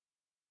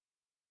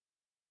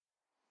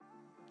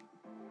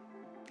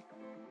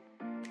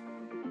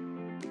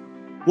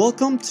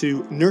Welcome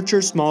to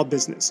Nurture Small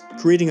Business,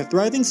 Creating a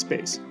Thriving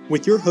Space,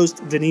 with your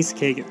host, Denise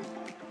Kagan.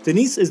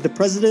 Denise is the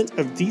president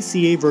of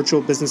DCA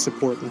Virtual Business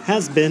Support and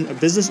has been a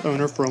business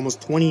owner for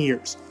almost 20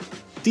 years.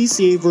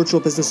 DCA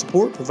Virtual Business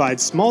Support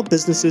provides small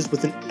businesses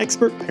with an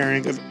expert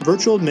pairing of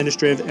virtual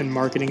administrative and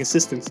marketing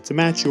assistance to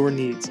match your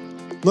needs.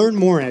 Learn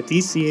more at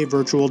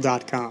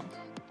dcavirtual.com.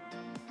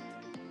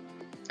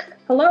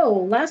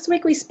 Hello. Last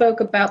week we spoke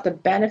about the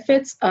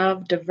benefits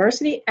of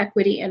diversity,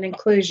 equity, and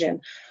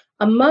inclusion.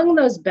 Among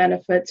those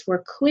benefits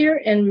were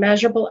clear and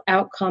measurable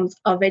outcomes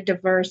of a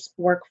diverse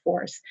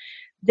workforce.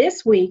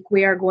 This week,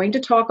 we are going to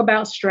talk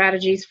about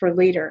strategies for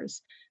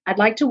leaders. I'd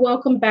like to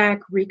welcome back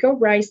Rico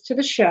Rice to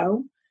the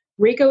show.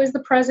 Rico is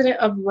the president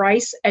of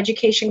Rice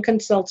Education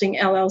Consulting,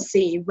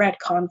 LLC,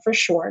 Redcon for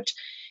short.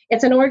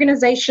 It's an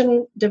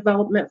organization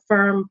development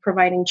firm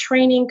providing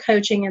training,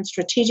 coaching, and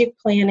strategic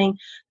planning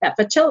that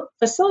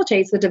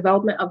facilitates the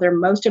development of their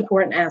most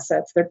important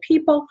assets, their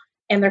people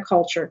and their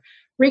culture.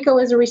 Rico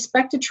is a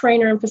respected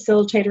trainer and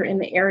facilitator in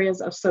the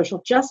areas of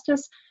social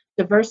justice,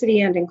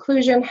 diversity and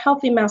inclusion,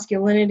 healthy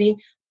masculinity,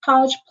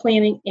 college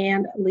planning,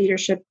 and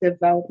leadership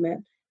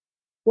development.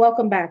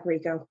 Welcome back,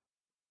 Rico.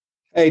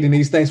 Hey,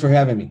 Denise, thanks for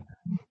having me.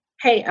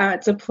 Hey,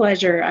 it's a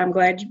pleasure. I'm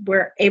glad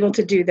we're able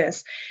to do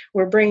this.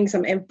 We're bringing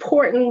some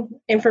important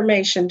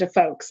information to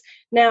folks.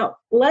 Now,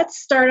 let's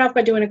start off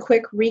by doing a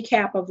quick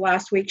recap of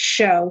last week's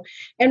show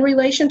in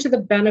relation to the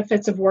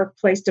benefits of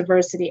workplace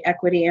diversity,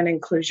 equity, and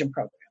inclusion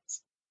programs.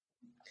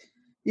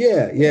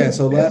 Yeah.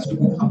 So last week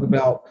we talked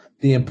about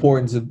the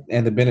importance of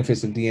and the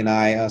benefits of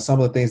D&I.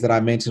 Some of the things that I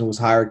mentioned was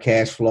higher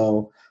cash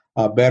flow,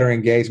 better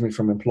engagement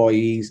from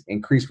employees,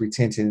 increased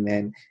retention,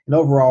 and an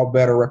overall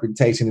better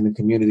reputation in the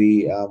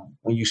community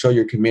when you show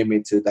your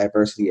commitment to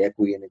diversity,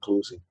 equity, and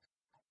inclusion.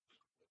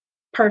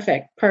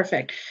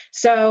 Perfect.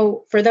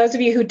 So for those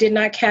of you who did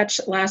not catch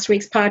last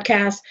week's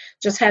podcast,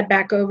 just head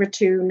back over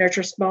to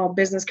Nurture Small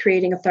Business,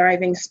 Creating a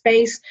Thriving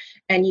Space,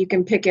 and you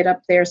can pick it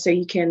up there so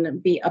you can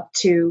be up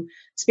to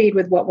speed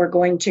with what we're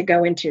going to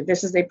go into.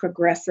 This is a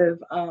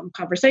progressive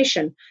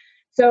conversation.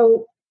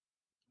 So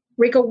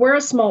Rico, we're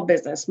a small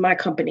business, my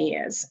company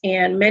is,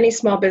 and many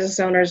small business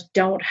owners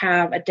don't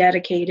have a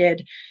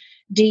dedicated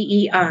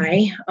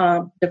DEI,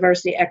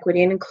 diversity,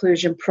 equity, and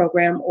inclusion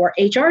program or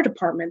HR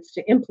departments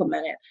to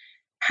implement it.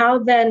 How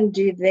then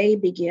do they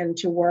begin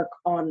to work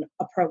on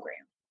a program?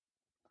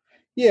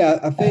 Yeah,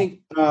 I think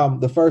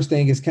the first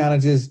thing is kind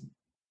of just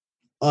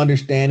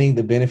understanding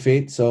the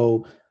benefit.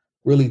 So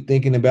really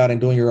thinking about and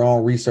doing your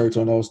own research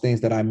on those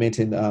things that I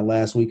mentioned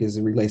last week as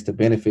it relates to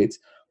benefits.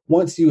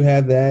 Once you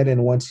have that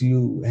and once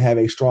you have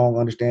a strong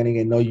understanding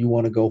and know you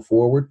want to go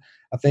forward,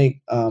 I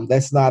think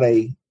that's not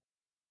a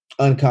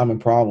uncommon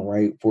problem,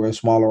 right? For a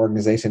smaller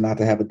organization not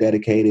to have a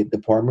dedicated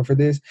department for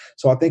this.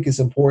 So I think it's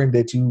important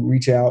that you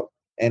reach out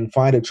and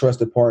find a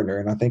trusted partner.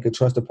 And I think a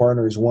trusted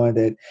partner is one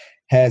that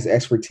has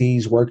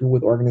expertise working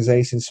with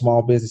organizations,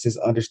 small businesses,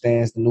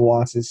 understands the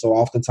nuances. So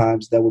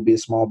oftentimes that would be a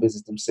small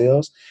business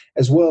themselves,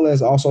 as well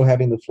as also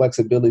having the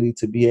flexibility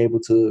to be able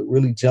to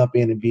really jump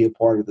in and be a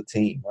part of the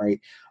team, right?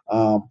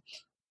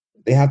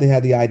 They have to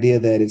have the idea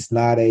that it's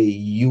not a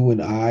you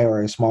and I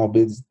or a small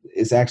business.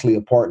 It's actually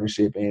a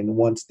partnership. And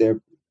once the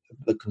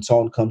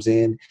consultant comes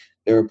in,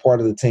 they're a part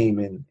of the team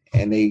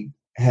and they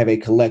have a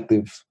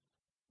collective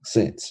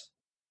sense.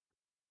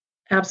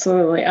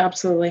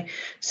 Absolutely.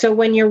 So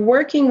when you're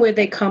working with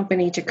a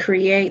company to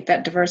create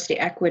that diversity,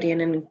 equity,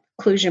 and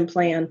inclusion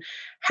plan,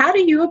 how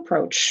do you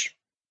approach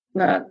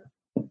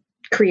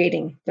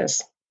creating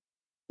this?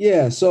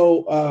 Yeah,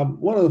 so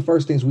one of the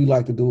first things we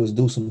like to do is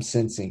do some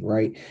sensing,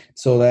 right?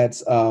 So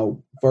that's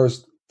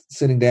first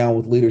sitting down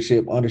with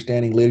leadership,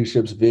 understanding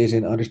leadership's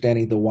vision,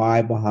 understanding the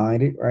why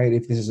behind it, right?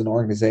 If this is an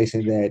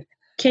organization that...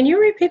 Can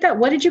you repeat that?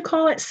 What did you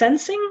call it?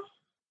 Sensing?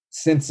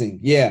 Sensing,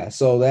 yeah.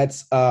 So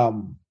that's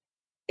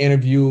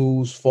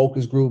interviews,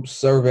 focus groups,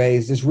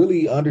 surveys, just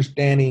really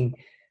understanding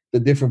the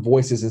different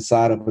voices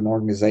inside of an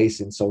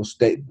organization. So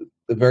the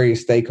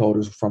various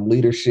stakeholders from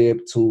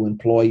leadership to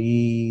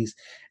employees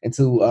and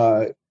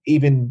to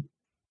even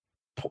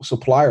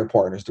supplier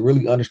partners to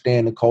really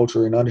understand the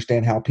culture and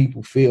understand how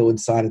people feel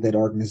inside of that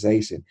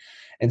organization.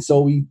 And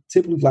so we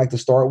typically like to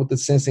start with the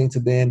sensing to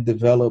then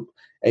develop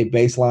a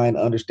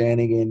baseline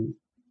understanding and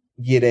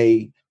get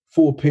a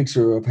full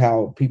picture of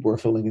how people are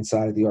feeling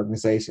inside of the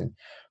organization.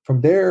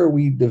 From there,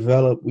 we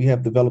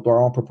have developed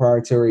our own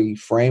proprietary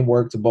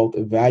framework to both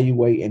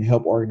evaluate and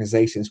help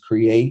organizations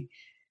create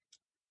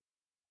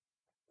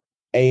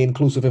an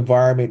inclusive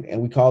environment,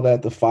 and we call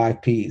that the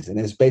 5 Ps, and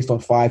it's based on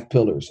 5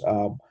 pillars.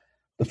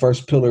 The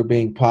first pillar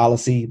being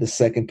policy, the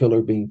second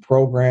pillar being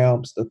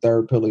programs, the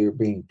third pillar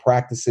being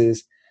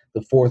practices,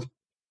 the fourth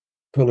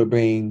pillar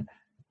being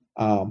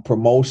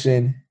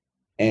promotion,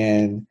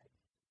 and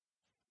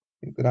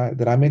did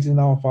I mention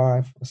all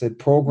 5? I said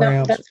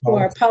programs. No, that's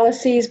 4.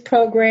 Policies,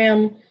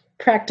 program,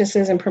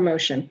 practices, and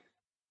promotion.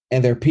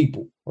 And their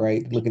people,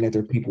 right? Looking at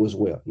their people as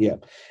well. Yeah.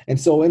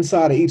 And so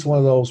inside of each one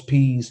of those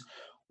Ps,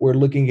 we're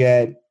looking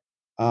at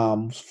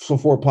So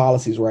for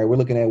policies, right, we're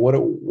looking at what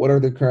are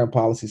the current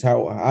policies?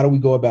 How do we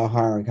go about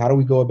hiring? How do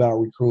we go about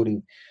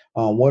recruiting?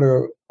 What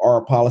are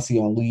our policy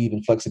on leave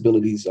and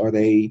flexibilities? Are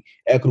they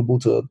equitable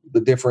to the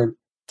different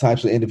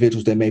types of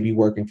individuals that may be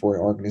working for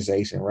an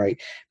organization,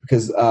 right?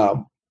 Because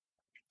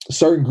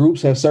certain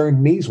groups have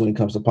certain needs when it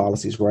comes to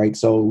policies, right?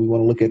 So we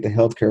want to look at the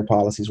healthcare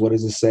policies. What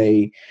does it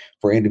say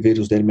for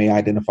individuals that may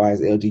identify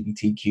as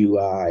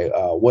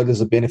LGBTQI? What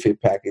does a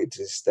benefit package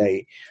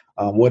stay?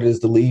 What does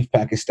the leave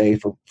package stay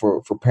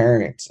for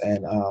parents?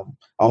 And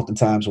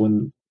oftentimes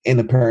when in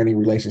a parenting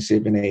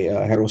relationship, in a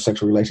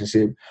heterosexual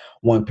relationship,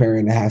 one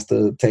parent has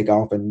to take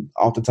off, and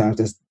oftentimes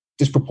that's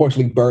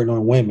disproportionately burden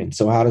on women.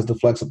 So how does the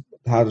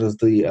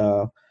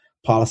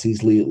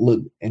policies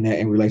look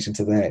in relation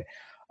to that?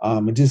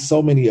 And just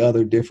so many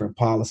other different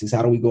policies.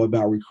 How do we go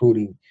about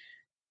recruiting?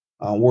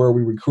 Where are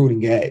we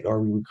recruiting at?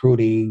 Are we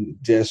recruiting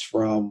just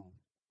from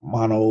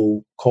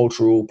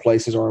monocultural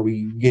places, or are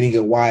we getting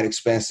a wide,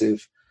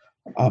 expansive,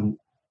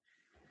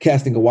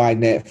 casting a wide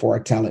net for our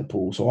talent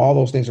pool? So all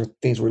those things are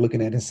things we're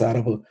looking at inside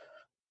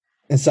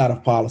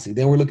of policy.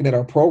 Then we're looking at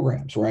our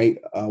programs, right?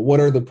 What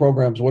are the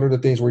programs? What are the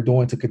things we're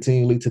doing to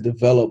continually to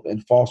develop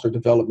and foster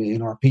development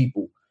in our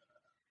people?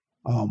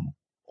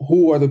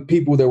 Who are the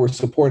people that we're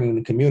supporting in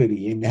the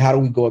community, and how do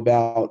we go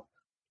about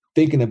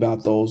thinking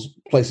about those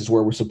places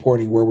where we're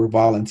supporting, where we're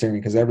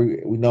volunteering? Because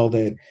we know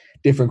that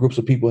different groups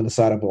of people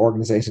inside of an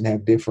organization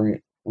have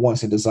different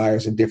wants and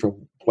desires in different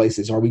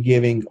places. Are we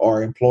giving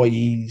our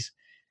employees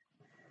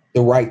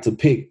the right to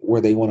pick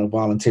where they want to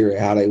volunteer,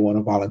 how they want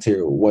to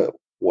volunteer, what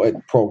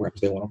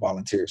programs they want to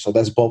volunteer? So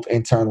that's both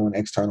internal and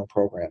external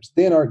programs.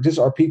 Then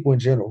our people in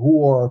general.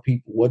 Who are our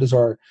people? What does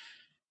our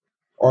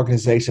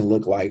organization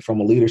look like from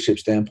a leadership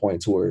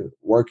standpoint to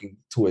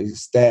a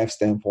staff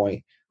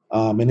standpoint?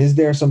 And is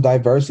there some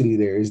diversity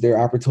there? Is there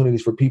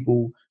opportunities for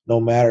people, no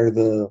matter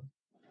the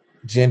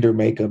gender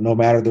makeup, no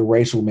matter the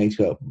racial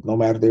makeup, no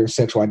matter their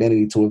sexual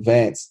identity, to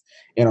advance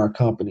in our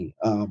company?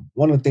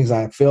 One of the things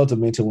I failed to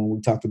mention when we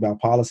talked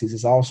about policies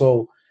is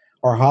also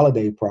our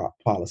holiday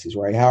policies,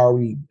 right? How are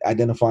we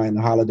identifying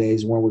the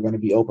holidays, when we're going to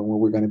be open, when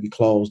we're going to be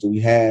closed? Do we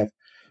have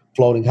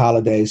floating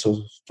holidays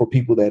so for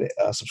people that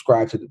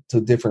subscribe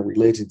to different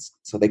religions,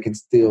 so they can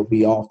still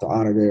be off to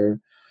honor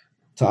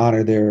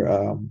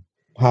their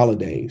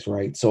holidays,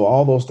 right? So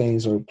all those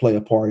things play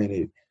a part in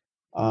it.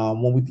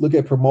 When we look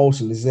at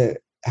promotion,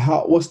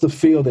 what's the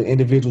feel that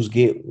individuals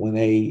get when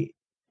they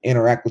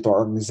interact with our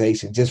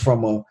organization, just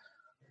from a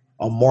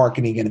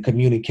marketing and a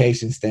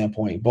communication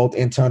standpoint, both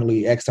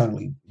internally,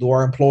 externally? Do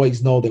our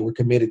employees know that we're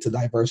committed to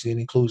diversity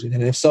and inclusion?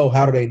 And if so,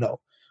 how do they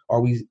know?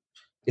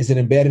 Is it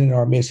embedded in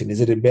our mission? Is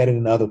it embedded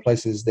in other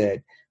places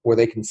where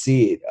they can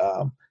see it?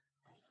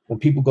 When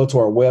people go to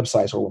our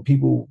websites, or when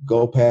people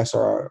go past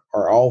our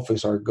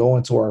office or go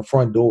into our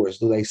front doors,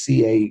 do they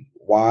see a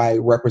wide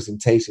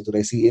representation? Do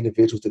they see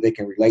individuals that they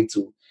can relate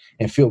to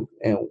and feel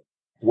in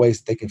ways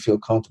that they can feel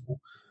comfortable?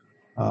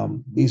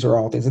 These are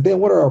all things. And then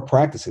what are our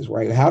practices,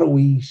 right? How do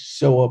we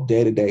show up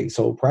day to day?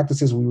 So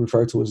practices we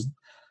refer to as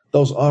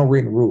those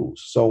unwritten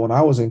rules. So when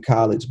I was in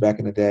college back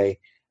in the day,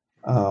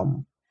 I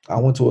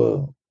went to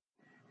a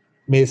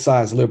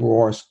mid-sized liberal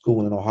arts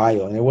school in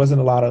Ohio, and there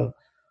wasn't a lot of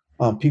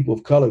people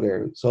of color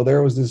there. So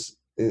there was this,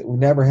 we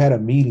never had a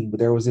meeting, but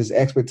there was this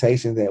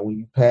expectation that when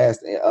you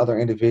passed other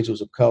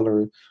individuals of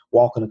color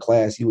walk in the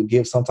class, you would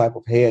give some type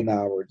of head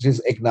nod or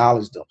just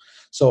acknowledge them.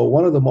 So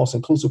one of the most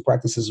inclusive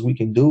practices we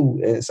can do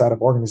inside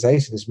of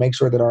organization is make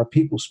sure that our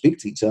people speak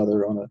to each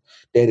other on a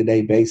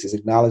day-to-day basis,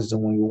 acknowledge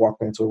them when you walk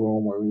into a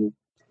room or you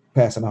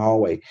pass in the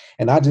hallway.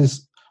 And not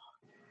just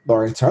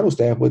our internal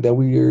staff, but that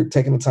we are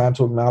taking the time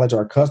to acknowledge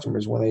our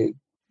customers when they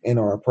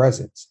enter our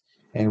presence,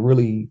 and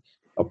really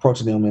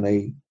approaching them in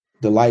a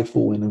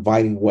delightful and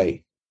inviting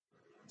way.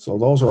 So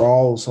those are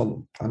all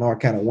some, I know I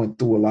kind of went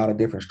through a lot of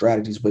different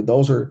strategies, but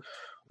those are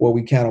where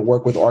we kind of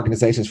work with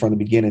organizations from the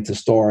beginning to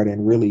start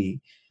and really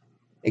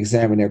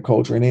examine their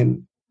culture. And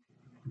then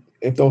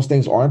if those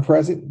things aren't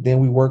present, then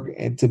we work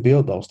to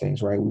build those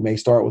things, right? We may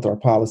start with our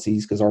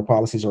policies, because our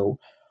policies are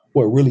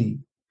what really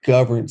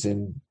governs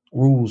and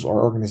rules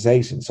our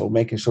organization. So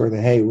making sure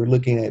that, hey, we're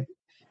looking at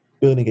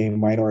building a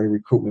minority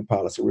recruitment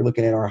policy. We're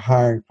looking at our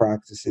hiring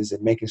practices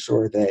and making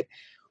sure that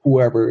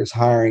whoever is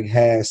hiring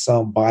has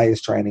some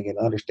bias training and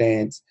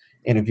understands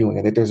interviewing,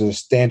 and that there's a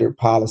standard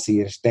policy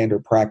and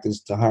standard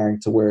practice to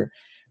hiring, to where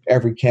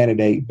every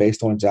candidate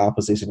based on job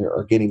position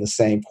are getting the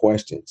same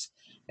questions.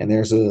 And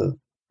there's a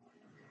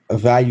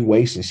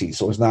evaluation sheet.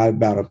 So it's not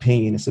about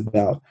opinion. It's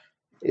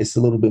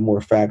a little bit more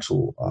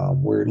factual.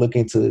 We're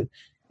looking to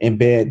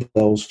embed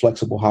those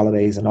flexible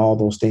holidays and all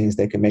those things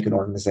that can make an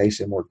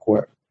organization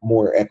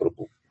more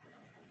equitable.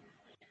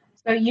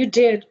 So you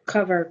did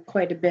cover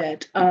quite a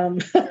bit.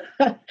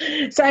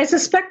 So I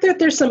suspect that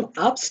there's some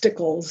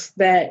obstacles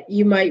that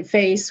you might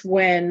face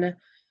when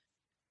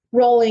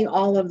rolling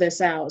all of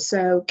this out.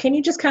 So can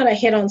you just kind of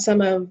hit on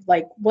some of,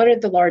 like, what are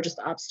the largest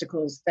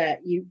obstacles that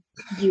you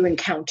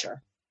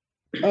encounter?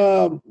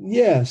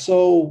 Yeah.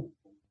 So,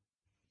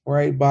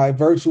 right, by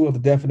virtue of the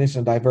definition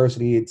of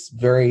diversity, it's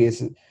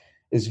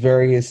is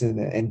various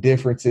and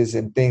differences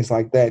and things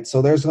like that.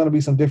 So there's going to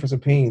be some different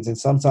opinions, and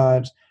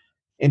sometimes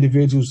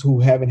individuals who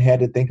haven't had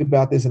to think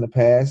about this in the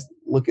past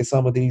look at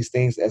some of these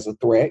things as a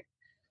threat.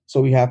 So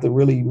we have to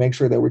really make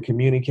sure that we're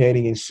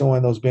communicating and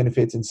showing those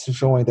benefits and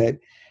showing that,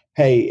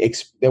 hey,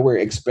 that we're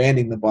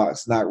expanding the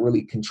box, not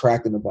really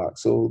contracting the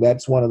box. So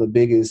that's one of the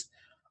biggest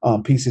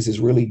pieces, is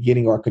really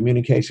getting our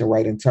communication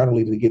right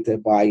internally to get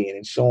that buy-in,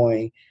 and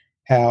showing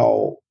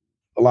how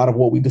a lot of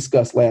what we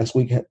discussed last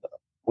week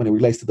when it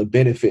relates to the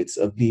benefits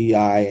of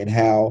DEI and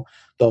how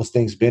those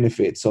things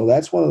benefit. So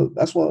that's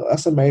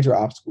a major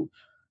obstacle.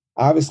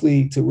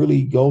 Obviously, to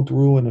really go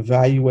through and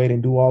evaluate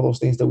and do all those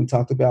things that we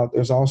talked about,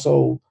 there's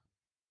also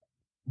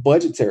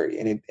budgetary,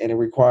 and it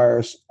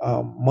requires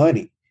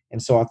money.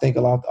 And so I think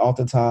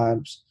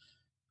oftentimes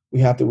we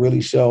have to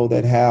really show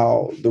that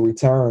how the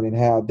return and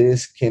how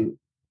this can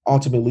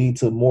ultimately lead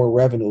to more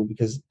revenue,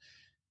 because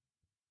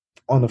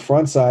on the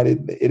front side,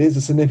 it is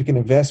a significant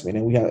investment,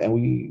 and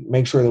we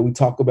make sure that we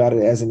talk about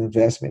it as an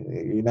investment.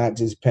 You're not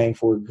just paying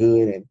for a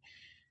good, and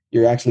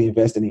you're actually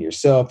investing in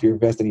yourself. You're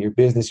investing in your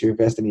business. You're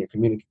investing in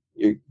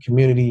your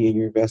community, and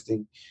you're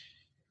investing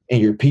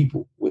in your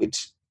people,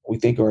 which we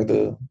think are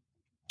the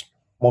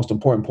most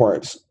important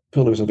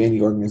pillars of any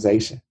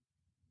organization.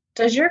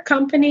 Does your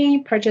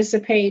company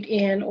participate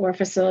in or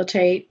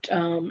facilitate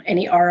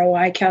any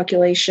ROI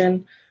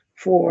calculation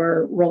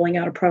for rolling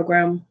out a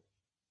program?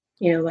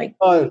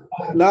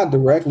 Not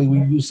directly. We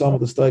use some of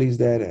the studies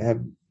that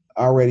have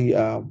already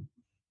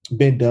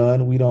been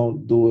done. We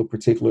don't do a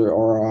particular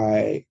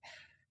ROI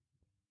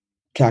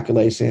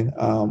calculation.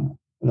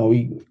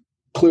 We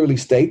clearly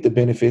state the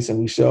benefits, and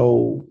we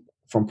show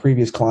from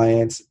previous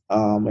clients,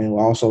 and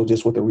also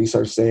just what the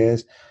research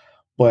says.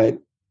 But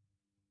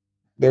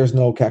there's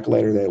no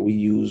calculator that we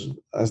use.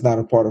 That's not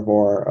a part of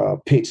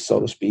our pitch, so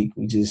to speak.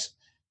 We just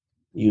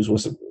use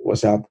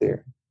what's out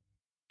there.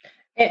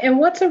 And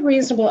what's a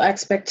reasonable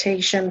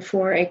expectation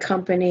for a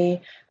company,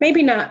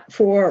 maybe not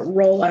for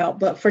rollout,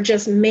 but for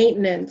just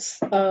maintenance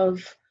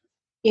of,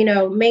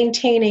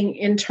 maintaining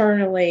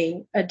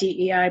internally a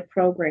DEI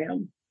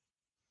program?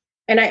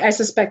 And I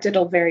suspect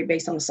it'll vary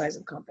based on the size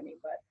of the company.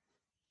 But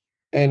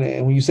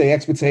And when you say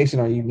expectation,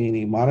 are you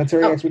meaning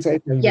monetary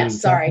expectation? Yes,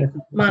 sorry,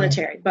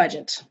 monetary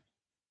budget.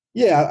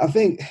 Yeah, I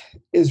think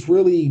it's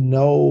really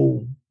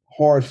no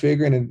hard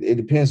figure, and it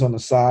depends on the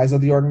size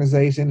of the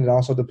organization. It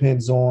also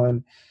depends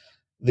on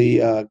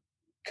the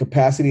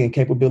capacity and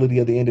capability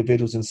of the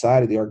individuals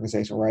inside of the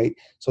organization, right?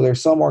 So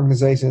there's some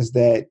organizations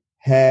that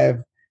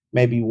have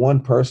maybe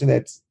one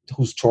person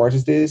whose charge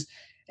is this,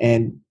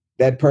 and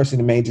that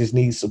person may just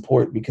need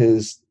support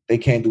because they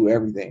can't do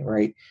everything,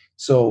 right?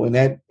 So in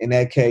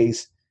that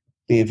case,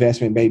 the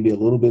investment may be a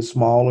little bit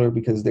smaller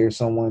because there's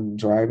someone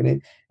driving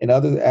it. In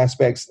other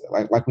aspects,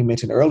 like we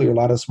mentioned earlier, a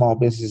lot of small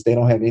businesses, they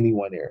don't have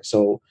anyone there.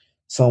 So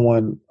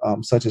someone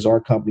such as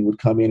our company would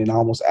come in and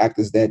almost act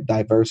as that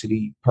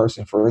diversity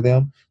person for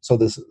them. So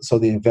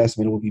the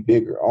investment will be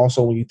bigger.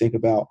 Also, when you think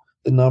about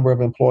the number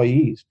of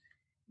employees,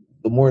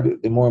 the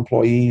more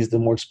employees, the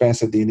more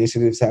expensive the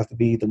initiatives have to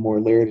be, the more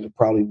layered it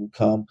probably will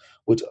come,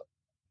 which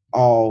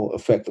all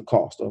affect the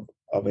cost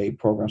of a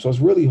program. So it's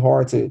really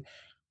hard to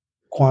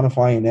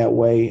quantify in that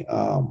way.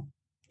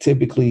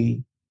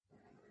 Typically,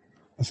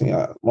 I think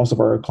most of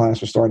our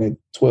clients are starting at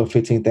 12,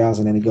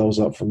 15,000, and it goes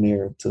up from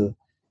there to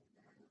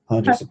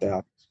hundreds of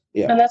thousands.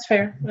 Yeah. And that's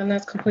fair. And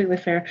that's completely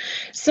fair.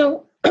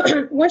 So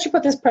once you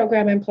put this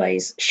program in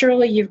place,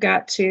 surely you've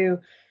got to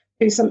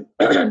do some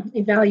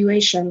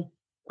evaluation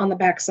on the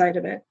backside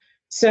of it.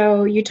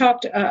 So you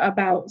talked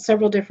about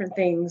several different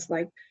things,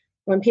 like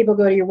when people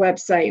go to your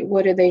website,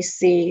 what do they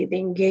see, the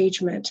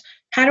engagement?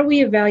 How do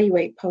we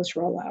evaluate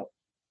post-rollout?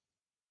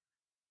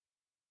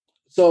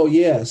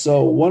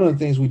 So one of the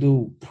things we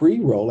do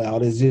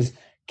pre-rollout is just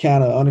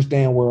kind of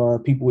understand where our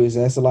people is.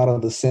 That's a lot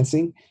of the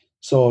sensing.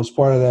 So as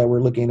part of that,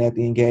 we're looking at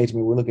the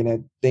engagement. We're looking at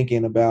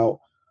thinking about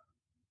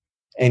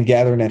and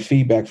gathering that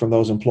feedback from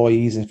those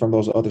employees and from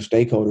those other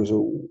stakeholders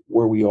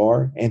where we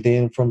are. And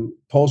then from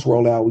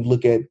post-rollout,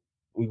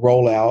 we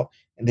roll out,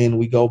 and then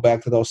we go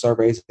back to those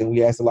surveys and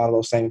we ask a lot of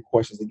those same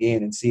questions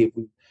again and see if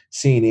we've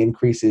seen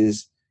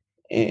increases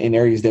in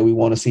areas that we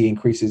want to see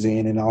increases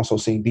in, and also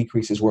seeing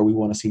decreases where we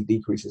want to see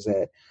decreases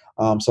at.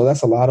 So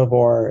that's a lot of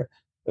our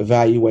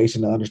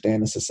evaluation to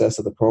understand the success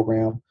of the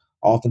program.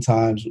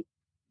 Oftentimes,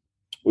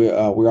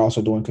 we're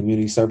also doing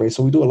community surveys.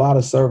 So we do a lot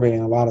of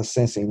surveying, a lot of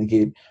sensing to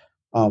get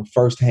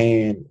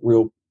firsthand,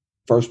 real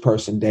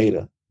first-person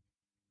data.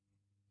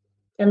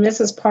 And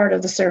this is part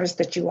of the service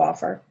that you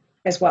offer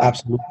as well?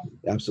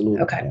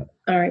 Absolutely. Okay. Yeah.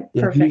 All right.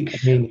 Yeah,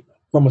 perfect.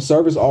 From a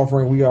service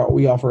offering,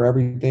 we offer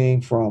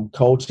everything from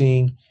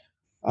coaching,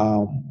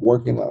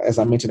 working, as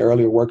I mentioned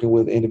earlier, working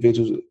with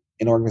individuals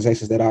in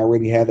organizations that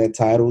already have that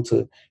title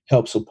to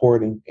help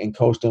support and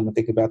coach them and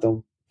think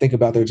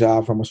about their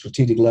job from a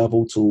strategic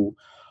level, to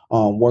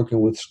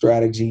working with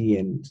strategy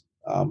and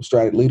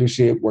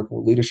leadership, working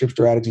with leadership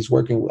strategies,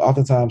 working with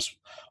oftentimes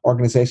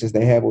organizations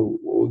they have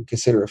what we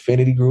consider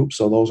affinity groups.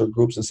 So those are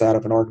groups inside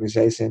of an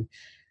organization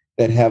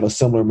that have a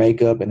similar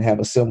makeup and have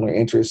a similar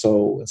interest.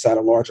 So inside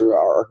of larger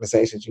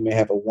organizations, you may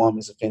have a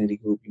women's affinity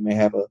group, you may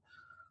have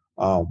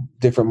a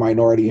different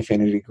minority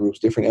affinity groups,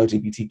 different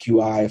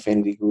LGBTQI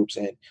affinity groups,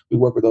 and we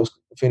work with those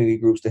affinity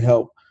groups to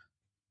help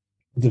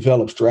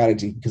develop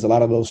strategy, because a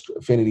lot of those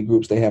affinity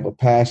groups, they have a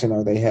passion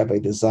or they have a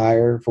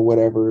desire for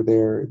whatever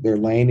their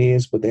lane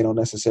is, but they don't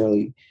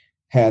necessarily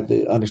have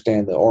the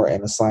understand the art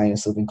and the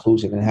science of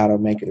inclusion and how to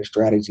make it a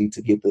strategy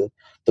to get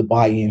the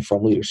buy-in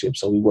from leadership.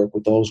 So we work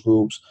with those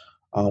groups.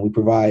 We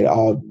provide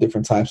all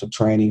different types of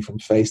training from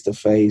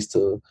face-to-face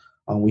to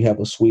we have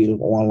a suite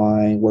of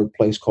online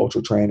workplace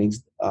culture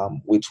trainings,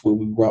 which we'll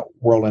be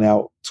rolling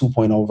out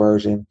 2.0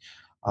 version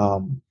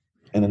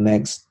in the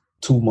next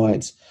 2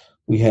 months.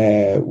 We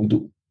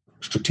do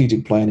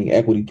strategic planning,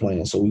 equity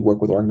plans. So we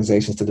work with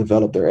organizations to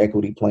develop their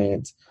equity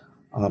plans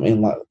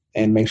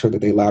and make sure that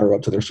they ladder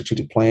up to their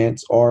strategic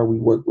plans. Or we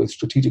work with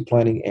strategic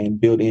planning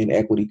and build in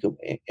equity,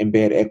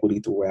 embed equity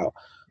throughout.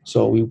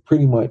 So we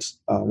pretty much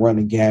run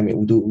the gamut.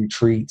 We do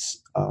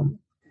retreats,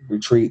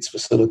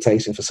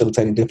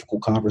 facilitating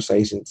difficult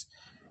conversations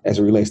as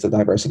it relates to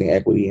diversity and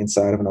equity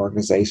inside of an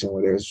organization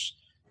where there's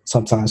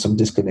sometimes some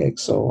disconnect.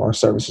 So our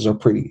services are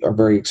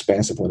very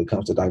expansive when it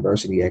comes to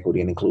diversity,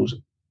 equity, and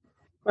inclusion.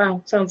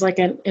 Wow, sounds like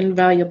an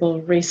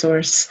invaluable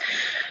resource.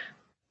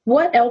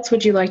 What else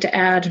would you like to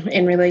add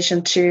in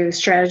relation to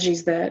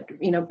strategies that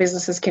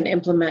businesses can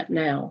implement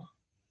now?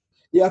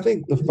 Yeah, I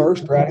think the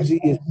first strategy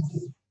is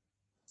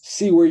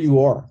see where you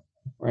are,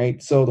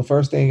 right? So the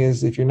first thing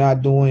is, if you're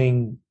not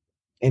doing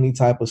any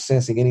type of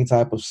sensing, any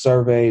type of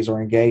surveys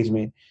or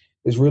engagement,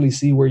 is really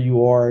see where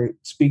you are,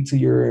 speak to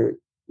your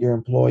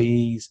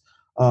employees,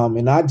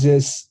 and not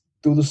just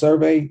through the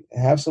survey,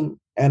 have some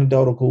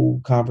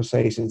anecdotal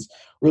conversations,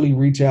 really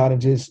reach out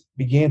and just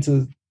begin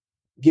to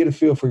get a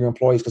feel for your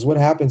employees. Because what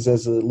happens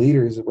as a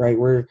leader is, right,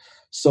 we're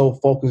so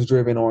focus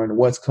driven on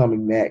what's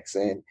coming next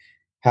and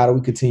how do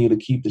we continue to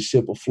keep the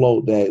ship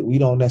afloat, that we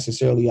don't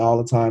necessarily all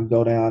the time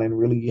go down and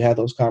really have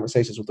those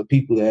conversations with the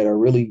people that are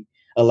really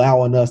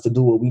allowing us to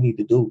do what we need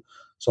to do.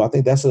 So I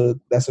think that's a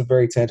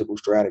very tangible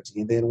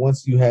strategy. And then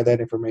once you have that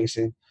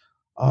information,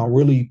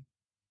 really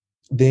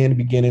then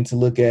beginning to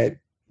look at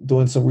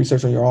doing some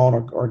research on your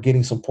own or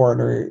getting some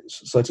partners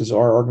such as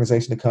our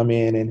organization to come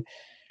in and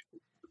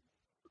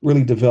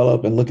really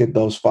develop and look at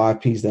those 5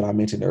 Ps that I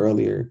mentioned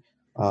earlier.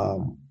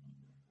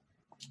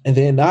 And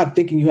then not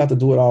thinking you have to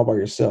do it all by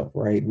yourself,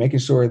 right? Making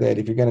sure that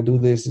if you're going to do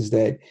this is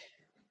that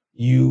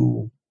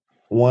you,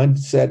 one,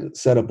 set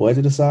a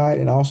budget aside,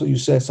 and also you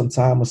set some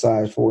time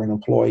aside for an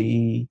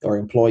employee or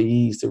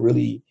employees to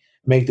really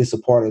make this a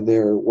part of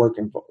their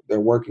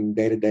working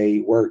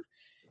day-to-day work.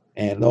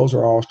 And those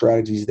are all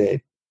strategies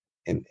that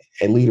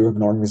a leader of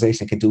an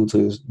organization can do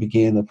to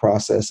begin the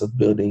process of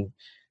building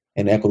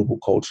an equitable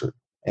culture.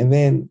 And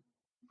then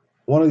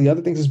one of the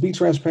other things is be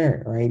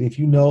transparent, right? If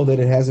you know that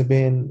it hasn't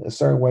been a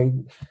certain way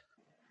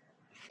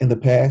in the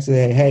past,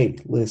 say, hey,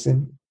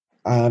 listen,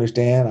 I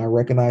understand, I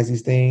recognize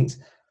these things,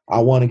 I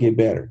want to get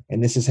better,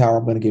 and this is how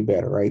I'm going to get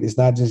better, right? It's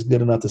not just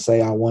good enough to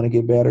say I want to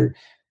get better.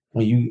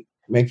 When you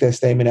make that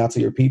statement out to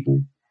your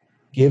people,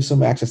 give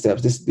some action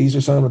steps. These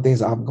are some of the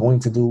things I'm going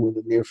to do in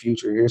the near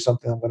future. Here's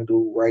something I'm going to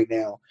do right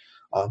now.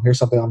 Here's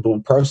something I'm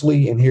doing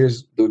personally, and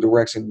here's the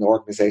direction the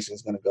organization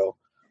is going to go,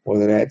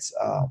 whether that's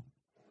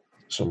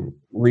some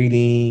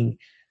reading,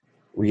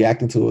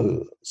 reacting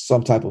to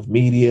some type of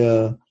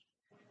media,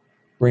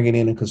 bringing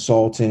in a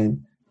consultant,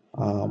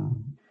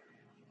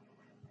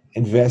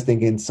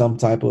 investing in some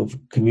type of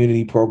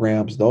community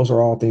programs. Those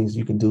are all things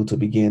you can do to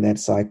begin that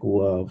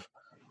cycle of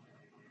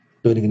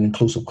building an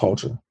inclusive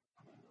culture.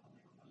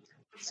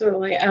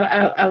 Absolutely.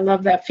 I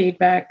love that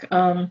feedback.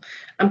 I'm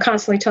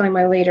constantly telling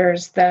my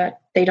leaders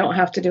that they don't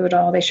have to do it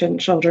all. They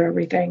shouldn't shoulder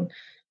everything.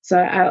 So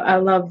I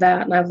love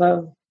that. And I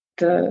love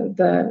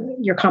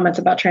your comments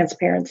about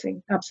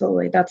transparency.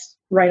 Absolutely. That's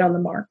right on the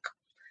mark.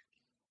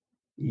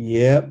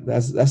 Yeah,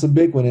 that's a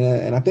big one.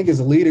 And I think as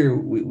a leader,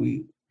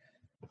 we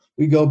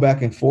go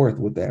back and forth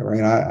with that,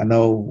 right? I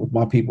know with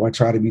my people, I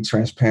try to be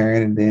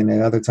transparent. And then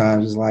at other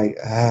times it's like,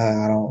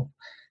 I don't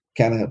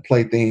kind of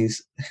play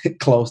things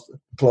close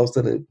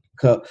to the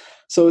cup.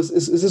 So it's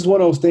just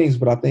one of those things,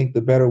 but I think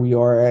the better we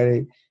are at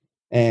it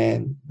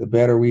and the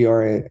better we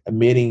are at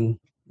admitting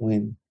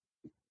when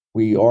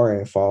we are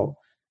at fault,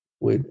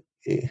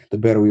 the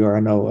better we are.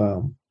 I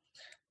know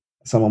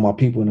some of my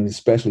people, and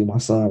especially my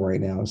son right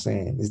now, is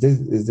saying, is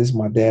this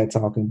my dad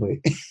talking? But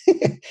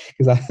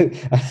because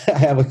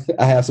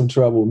I have some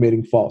trouble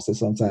admitting faults at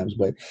sometimes,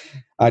 but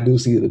I do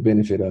see the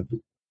benefit of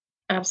it.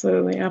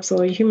 Absolutely.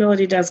 Absolutely.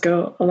 Humility does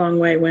go a long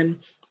way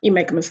when you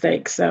make a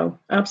mistake. So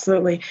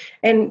absolutely.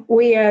 And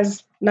we,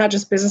 as not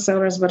just business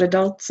owners, but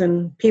adults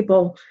and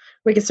people,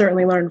 we can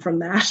certainly learn from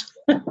that.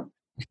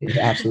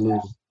 Yeah,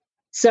 absolutely.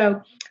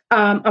 So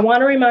I want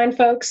to remind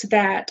folks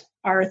that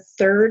our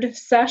third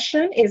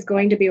session is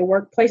going to be a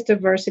workplace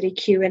diversity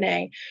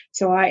Q&A.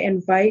 So I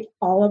invite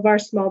all of our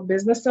small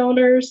business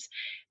owners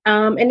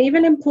and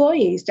even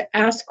employees to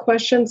ask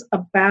questions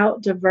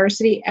about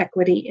diversity,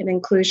 equity, and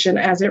inclusion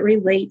as it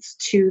relates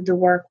to the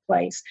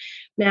workplace.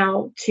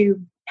 Now,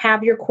 to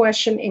have your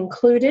question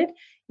included,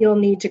 you'll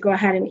need to go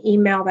ahead and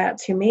email that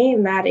to me,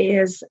 and that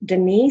is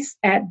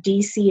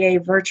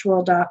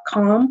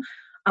denise@dcavirtual.com.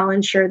 I'll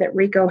ensure that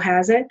Rico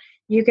has it.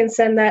 You can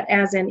send that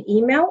as an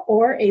email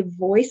or a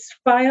voice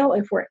file.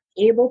 If we're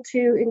able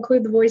to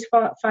include the voice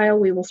file,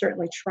 we will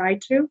certainly try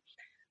to.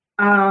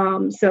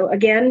 So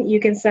again, you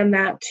can send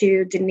that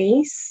to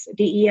Denise,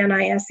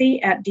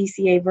 DENISE,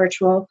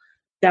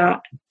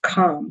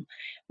 @dcavirtual.com.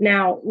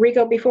 Now,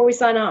 Rico, before we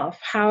sign off,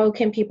 how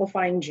can people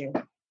find you?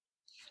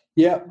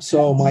 Yep.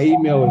 So my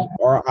email is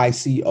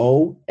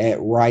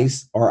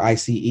rico@rice,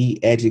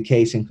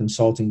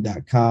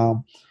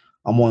 educationconsulting.com.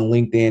 I'm on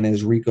LinkedIn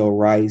as Rico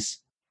Rice.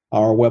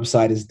 Our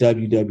website is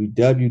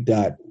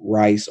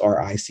www.rice,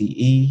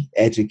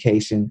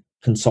 education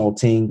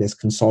consulting, that's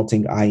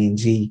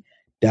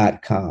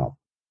consulting.com.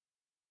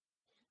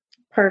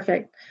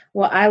 Perfect.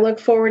 Well, I look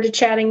forward to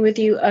chatting with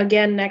you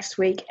again next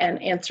week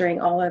and answering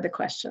all other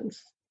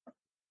questions.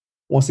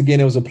 Once again,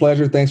 it was a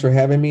pleasure. Thanks for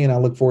having me, and I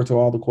look forward to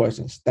all the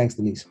questions. Thanks,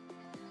 Denise.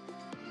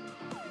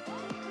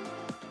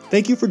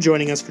 Thank you for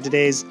joining us for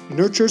today's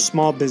Nurture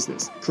Small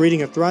Business,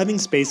 Creating a Thriving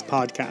Space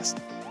podcast.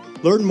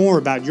 Learn more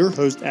about your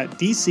host at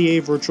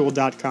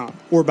dcavirtual.com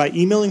or by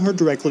emailing her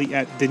directly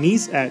at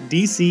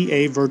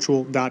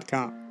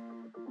denise@dcavirtual.com.